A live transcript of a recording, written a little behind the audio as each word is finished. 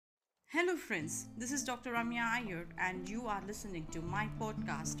Hello, friends. This is Dr. Ramya Iyer, and you are listening to my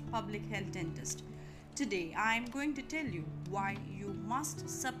podcast, Public Health Dentist. Today, I am going to tell you why you must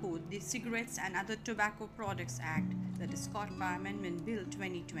support the Cigarettes and Other Tobacco Products Act, that is COTPA Amendment Bill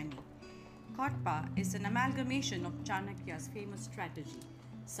 2020. COTPA is an amalgamation of Chanakya's famous strategy,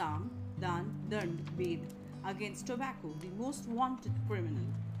 Sam, Dan, Dand, Ved, against tobacco, the most wanted criminal.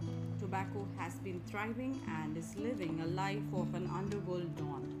 Tobacco has been thriving and is living a life of an underworld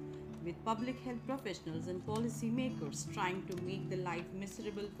dawn, with public health professionals and policymakers trying to make the life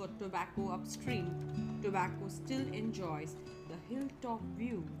miserable for tobacco upstream. Tobacco still enjoys the hilltop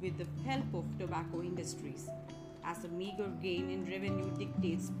view with the help of tobacco industries, as a meager gain in revenue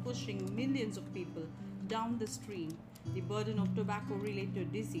dictates pushing millions of people down the stream. The burden of tobacco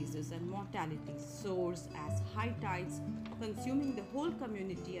related diseases and mortality soars as high tides, consuming the whole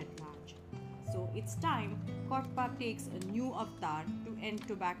community at large. So it's time COTPA takes a new avatar to end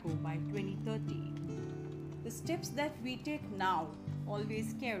tobacco by 2030. The steps that we take now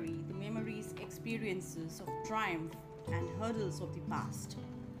always carry the memories, experiences of triumph, and hurdles of the past.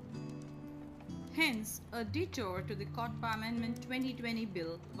 Hence, a detour to the COTPA Amendment 2020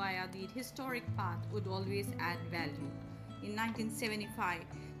 bill via the historic path would always add value. In 1975,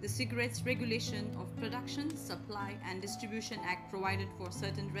 the Cigarettes Regulation of Production, Supply and Distribution Act provided for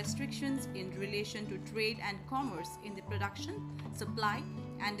certain restrictions in relation to trade and commerce in the production, supply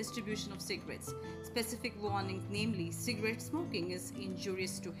and distribution of cigarettes. Specific warnings, namely cigarette smoking is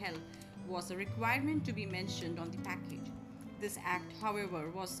injurious to health, was a requirement to be mentioned on the package. This act, however,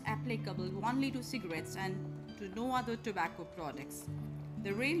 was applicable only to cigarettes and to no other tobacco products.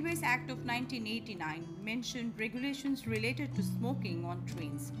 The Railways Act of 1989 mentioned regulations related to smoking on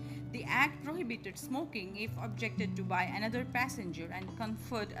trains. The Act prohibited smoking if objected to by another passenger and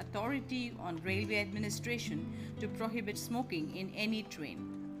conferred authority on railway administration to prohibit smoking in any train.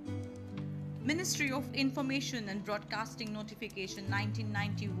 Ministry of Information and Broadcasting Notification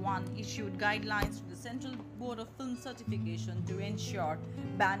 1991 issued guidelines to the Central Board of Film Certification to ensure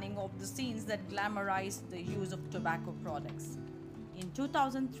banning of the scenes that glamorize the use of tobacco products. In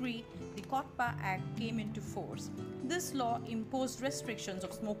 2003, the COTPA Act came into force. This law imposed restrictions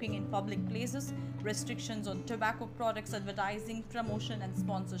of smoking in public places, restrictions on tobacco products advertising, promotion and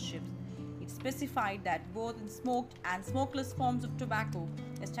sponsorships. It specified that both in smoked and smokeless forms of tobacco,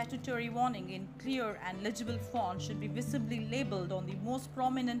 a statutory warning in clear and legible font should be visibly labeled on the most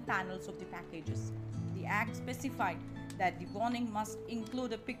prominent panels of the packages. The Act specified that the warning must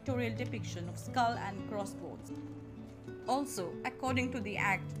include a pictorial depiction of skull and crossbones. Also, according to the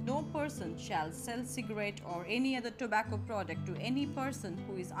Act, no person shall sell cigarette or any other tobacco product to any person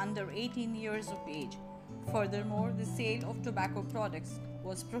who is under 18 years of age. Furthermore, the sale of tobacco products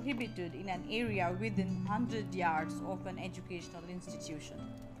was prohibited in an area within 100 yards of an educational institution.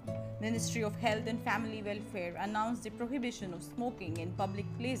 Ministry of Health and Family Welfare announced the prohibition of smoking in public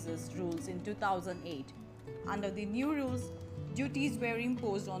places rules in 2008. Under the new rules, duties were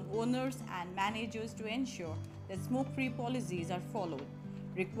imposed on owners and managers to ensure that smoke-free policies are followed.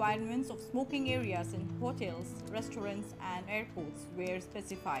 Requirements of smoking areas in hotels, restaurants, and airports were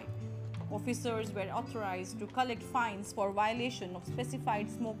specified. Officers were authorized to collect fines for violation of specified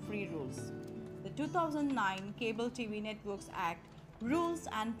smoke-free rules. The 2009 Cable TV Networks Act rules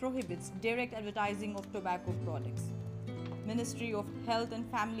and prohibits direct advertising of tobacco products. Ministry of Health and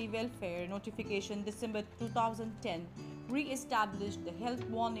Family Welfare notification December 2010 re-established the health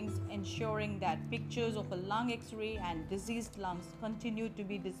warnings, ensuring that pictures of a lung X-ray and diseased lungs continue to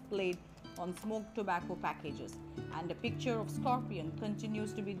be displayed on smoked tobacco packages, and a picture of scorpion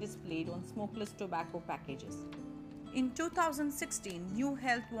continues to be displayed on smokeless tobacco packages. In 2016, new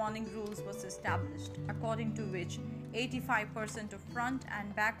health warning rules was established, according to which 85% of front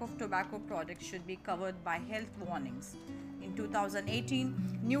and back of tobacco products should be covered by health warnings. In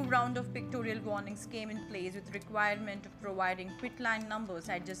 2018, new round of pictorial warnings came in place with requirement of providing quitline numbers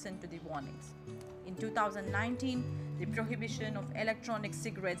adjacent to the warnings. In 2019, the Prohibition of Electronic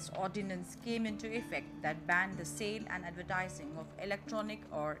Cigarettes Ordinance came into effect that banned the sale and advertising of electronic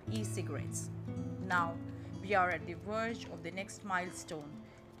or e-cigarettes. Now, we are at the verge of the next milestone,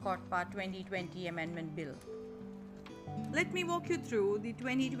 COTPA 2020 Amendment Bill. Let me walk you through the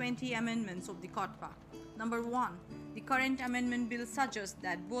 2020 amendments of the COTPA. Number 1. The current amendment bill suggests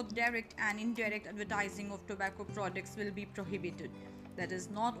that both direct and indirect advertising of tobacco products will be prohibited. That is,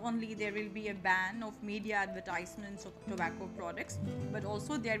 not only there will be a ban of media advertisements of tobacco products, but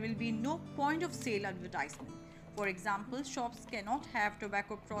also there will be no point of sale advertisement. For example, shops cannot have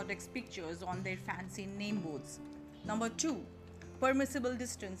tobacco products pictures on their fancy name boards. Number 2. permissible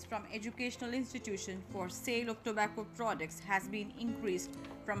distance from educational institution for sale of tobacco products has been increased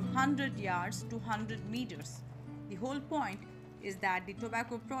from 100 yards to 100 meters. The whole point is that the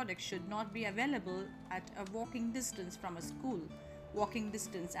tobacco products should not be available at a walking distance from a school. Walking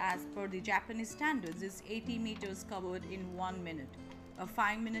distance as per the Japanese standards is 80 meters covered in 1 minute. A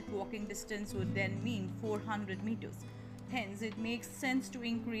 5-minute walking distance would then mean 400 meters. Hence, it makes sense to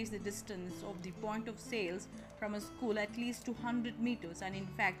increase the distance of the point of sales from a school at least to 100 meters, and in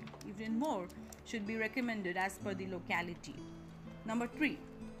fact even more should be recommended as per the locality. Number 3.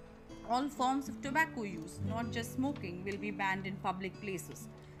 All forms of tobacco use, not just smoking, will be banned in public places.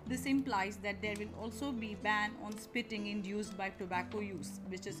 This implies that there will also be ban on spitting induced by tobacco use,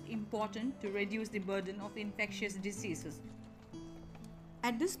 which is important to reduce the burden of infectious diseases.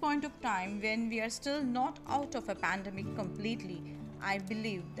 At this point of time, when we are still not out of a pandemic completely, I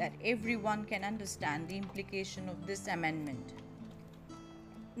believe that everyone can understand the implication of this amendment.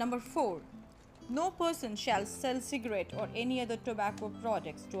 Number 4. No person shall sell cigarette or any other tobacco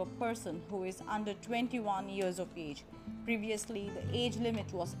products to a person who is under 21 years of age. Previously, the age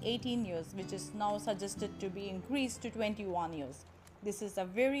limit was 18 years, which is now suggested to be increased to 21 years. This is a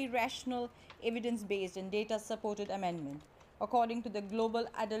very rational, evidence-based and data-supported amendment. According to the Global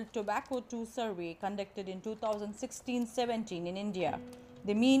Adult Tobacco 2 survey conducted in 2016-17 in India,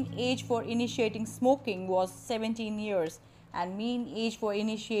 the mean age for initiating smoking was 17 years and mean age for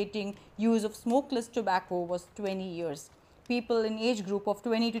initiating use of smokeless tobacco was 20 years. People in age group of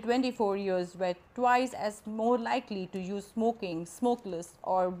 20 to 24 years were twice as more likely to use smoking, smokeless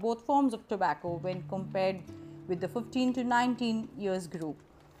or both forms of tobacco when compared with the 15 to 19 years group.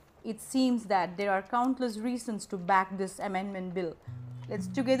 It seems that there are countless reasons to back this amendment bill. Let's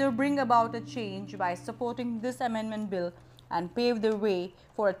together bring about a change by supporting this amendment bill and pave the way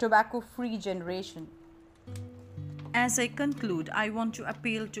for a tobacco-free generation. As I conclude, I want to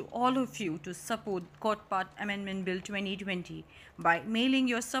appeal to all of you to support COTPA Amendment Bill 2020 by mailing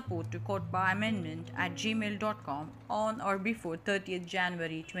your support to kotpaamendment@gmail.com on or before 30th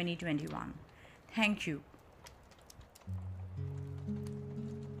January 2021. Thank you.